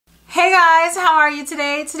Hey guys, how are you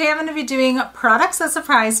today? Today I'm going to be doing products that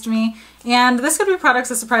surprised me, and this could be products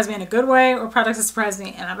that surprised me in a good way or products that surprised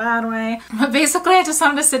me in a bad way. But basically I just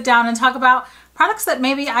wanted to sit down and talk about products that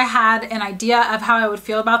maybe I had an idea of how I would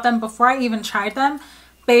feel about them before I even tried them,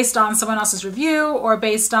 based on someone else's review or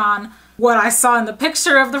based on what I saw in the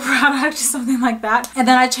picture of the product, something like that. And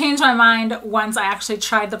then I changed my mind once I actually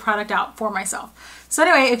tried the product out for myself. So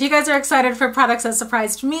anyway, if you guys are excited for products that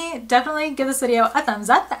surprised me, definitely give this video a thumbs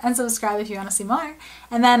up and subscribe if you want to see more.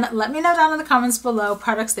 And then let me know down in the comments below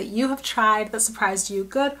products that you have tried that surprised you,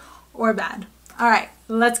 good or bad. All right,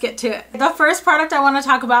 let's get to it. The first product I want to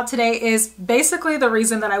talk about today is basically the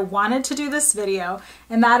reason that I wanted to do this video,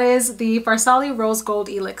 and that is the Farsali Rose Gold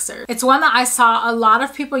Elixir. It's one that I saw a lot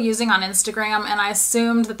of people using on Instagram, and I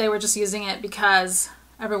assumed that they were just using it because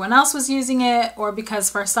everyone else was using it, or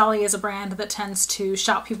because Farsali is a brand that tends to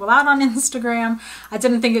shout people out on Instagram. I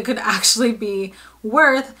didn't think it could actually be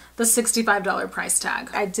worth the $65 price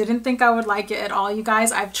tag. I didn't think I would like it at all, you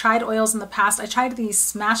guys. I've tried oils in the past. I tried the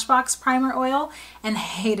Smashbox primer oil and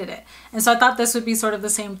hated it. And so I thought this would be sort of the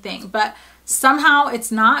same thing, but somehow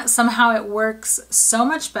it's not. Somehow it works so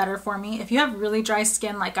much better for me. If you have really dry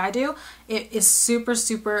skin like I do, it is super,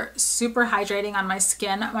 super, super hydrating on my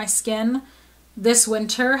skin. My skin this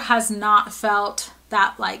winter has not felt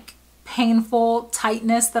that like painful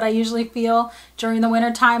tightness that I usually feel during the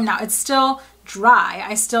winter time. Now it's still dry.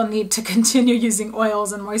 I still need to continue using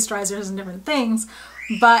oils and moisturizers and different things,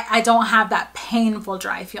 but I don't have that painful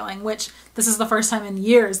dry feeling, which this is the first time in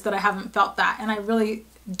years that I haven't felt that. And I really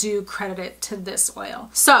do credit it to this oil.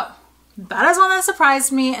 So that is one that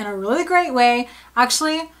surprised me in a really great way.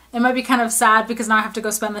 Actually, it might be kind of sad because now I have to go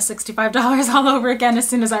spend the $65 all over again as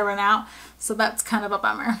soon as I run out. So that's kind of a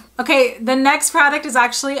bummer. Okay, the next product is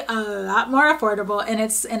actually a lot more affordable, and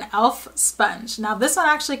it's an e.l.f. sponge. Now this one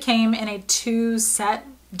actually came in a 2-set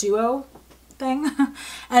duo thing.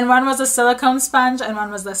 And one was a silicone sponge and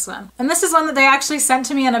one was this one. And this is one that they actually sent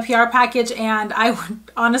to me in a PR package, and I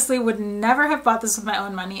honestly would never have bought this with my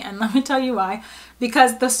own money. And let me tell you why.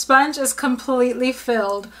 Because the sponge is completely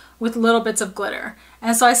filled with little bits of glitter.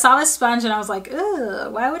 And so I saw this sponge and I was like,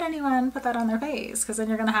 ugh, why would anyone put that on their face? Because then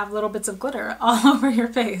you're gonna have little bits of glitter all over your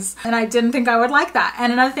face. And I didn't think I would like that.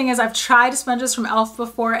 And another thing is I've tried sponges from e.l.f.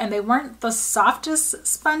 before and they weren't the softest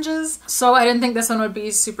sponges. So I didn't think this one would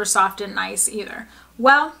be super soft and nice either.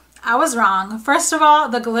 Well, I was wrong. First of all,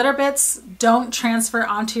 the glitter bits don't transfer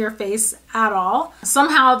onto your face at all.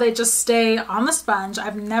 Somehow they just stay on the sponge.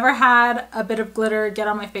 I've never had a bit of glitter get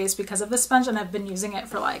on my face because of the sponge, and I've been using it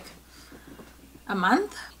for like a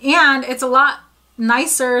month. And it's a lot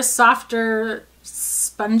nicer, softer,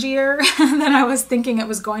 spongier than I was thinking it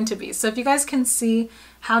was going to be. So if you guys can see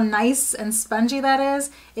how nice and spongy that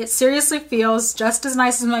is, it seriously feels just as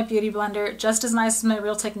nice as my Beauty Blender, just as nice as my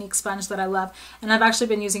Real Technique sponge that I love. And I've actually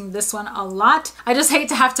been using this one a lot. I just hate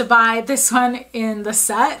to have to buy this one in the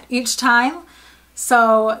set each time.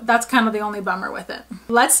 So that's kind of the only bummer with it.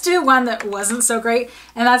 Let's do one that wasn't so great,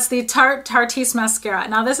 and that's the Tart Tarteist Mascara.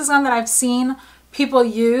 Now this is one that I've seen people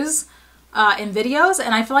use in videos,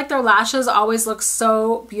 and I feel like their lashes always look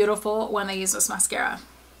so beautiful when they use this mascara.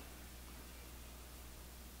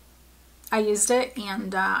 I used it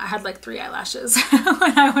and I had like 3 eyelashes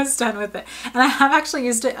when I was done with it. And I have actually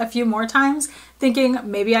used it a few more times thinking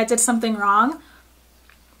maybe I did something wrong.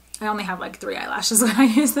 I only have like 3 eyelashes when I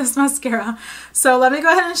use this mascara. So let me go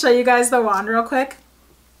ahead and show you guys the wand real quick.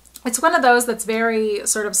 It's one of those that's very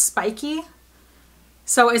sort of spiky.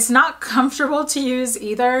 So it's not comfortable to use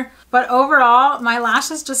either, but overall my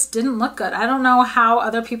lashes just didn't look good. I don't know how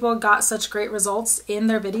other people got such great results in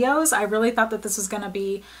their videos. I really thought that this was gonna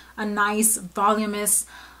be a nice, voluminous,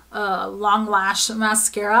 long lash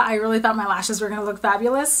mascara. I really thought my lashes were gonna look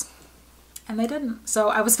fabulous, and they didn't. So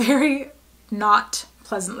I was very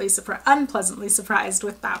unpleasantly surprised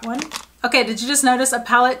with that one. Okay, did you just notice a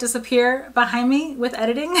palette disappear behind me with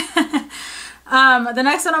editing? The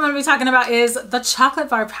next one I'm going to be talking about is the Chocolate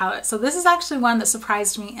Bar palette. So this is actually one that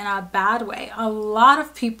surprised me in a bad way. A lot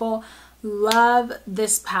of people love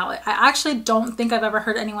this palette. I actually don't think I've ever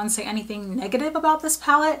heard anyone say anything negative about this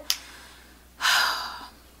palette.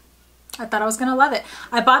 I thought I was gonna love it.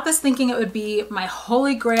 I bought this thinking it would be my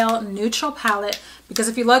holy grail neutral palette, because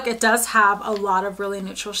if you look, it does have a lot of really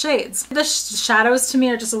neutral shades. The shadows to me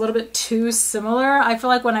are just a little bit too similar. I feel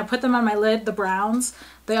like when I put them on my lid, the browns,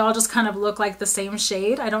 they all just kind of look like the same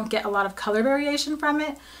shade. I don't get a lot of color variation from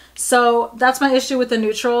it. So that's my issue with the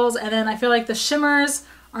neutrals. And then I feel like the shimmers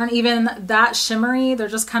aren't even that shimmery. They're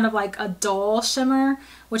just kind of like a dull shimmer,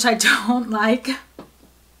 which I don't like.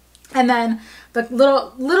 And then The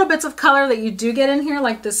little bits of color that you do get in here,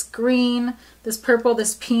 like this green, this purple,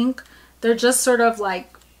 this pink, they're just sort of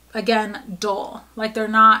like, again, dull. Like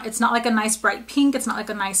it's not like a nice bright pink. It's not like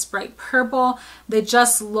a nice bright purple. They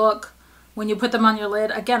just look, when you put them on your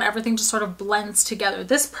lid, again, everything just sort of blends together.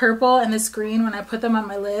 This purple and this green, when I put them on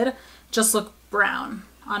my lid, just look brown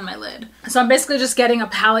on my lid. So I'm basically just getting a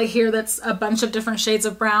palette here that's a bunch of different shades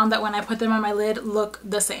of brown that when I put them on my lid look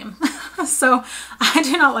the same. So I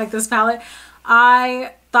do not like this palette.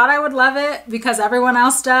 I thought I would love it because everyone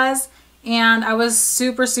else does, and I was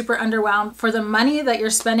super underwhelmed. For the money that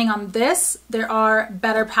you're spending on this, there are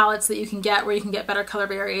better palettes that you can get where you can get better color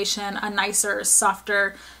variation, a nicer,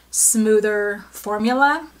 softer, smoother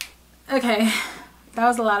formula. Okay, that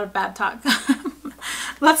was a lot of bad talk.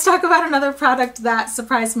 Let's talk about another product that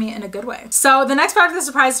surprised me in a good way. So the next product that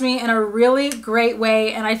surprised me in a really great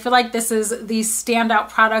way, and I feel like this is the standout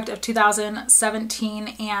product of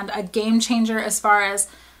 2017 and a game changer as far as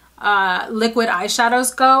liquid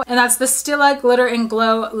eyeshadows go, and that's the Stila Glitter and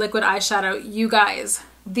Glow liquid eyeshadow. You guys,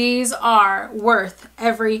 these are worth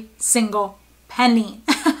every single penny.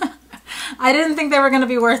 I didn't think they were going to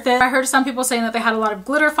be worth it. I heard some people saying that they had a lot of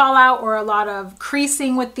glitter fallout or a lot of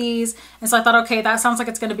creasing with these, and so I thought, okay, that sounds like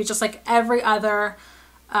it's going to be just like every other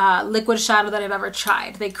liquid shadow that I've ever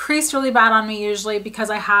tried. They crease really bad on me usually because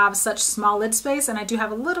I have such small lid space, and I do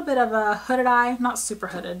have a little bit of a hooded eye, not super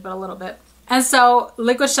hooded, but a little bit. And so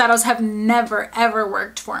liquid shadows have never ever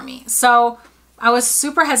worked for me. So I was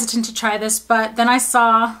super hesitant to try this, but then I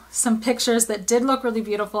saw some pictures that did look really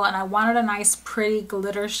beautiful, and I wanted a nice pretty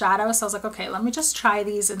glitter shadow. So I was like, okay, let me just try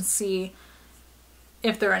these and see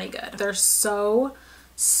if they're any good. They're so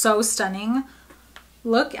stunning.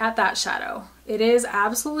 Look at that shadow. It is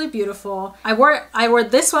absolutely beautiful. I wore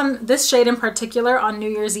this shade in particular on New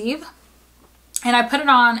Year's Eve. And I put it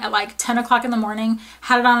on at like 10 o'clock in the morning,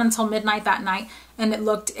 had it on until midnight that night, and it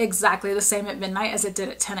looked exactly the same at midnight as it did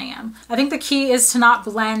at 10 a.m. I think the key is to not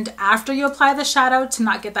blend after you apply the shadow to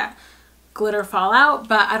not get that glitter fallout,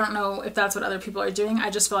 but I don't know if that's what other people are doing. I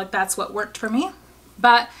just feel like that's what worked for me.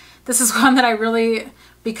 But this is one that I really,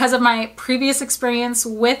 because of my previous experience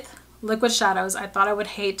with liquid shadows, I thought I would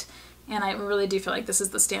hate. And I really do feel like this is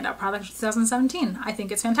the standout product of 2017. I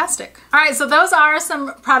think it's fantastic. All right, so those are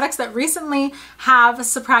some products that recently have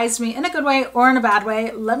surprised me in a good way or in a bad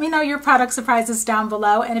way. Let me know your product surprises down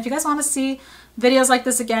below. And if you guys want to see videos like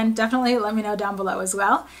this again, definitely let me know down below as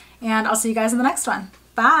well. And I'll see you guys in the next one.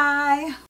 Bye.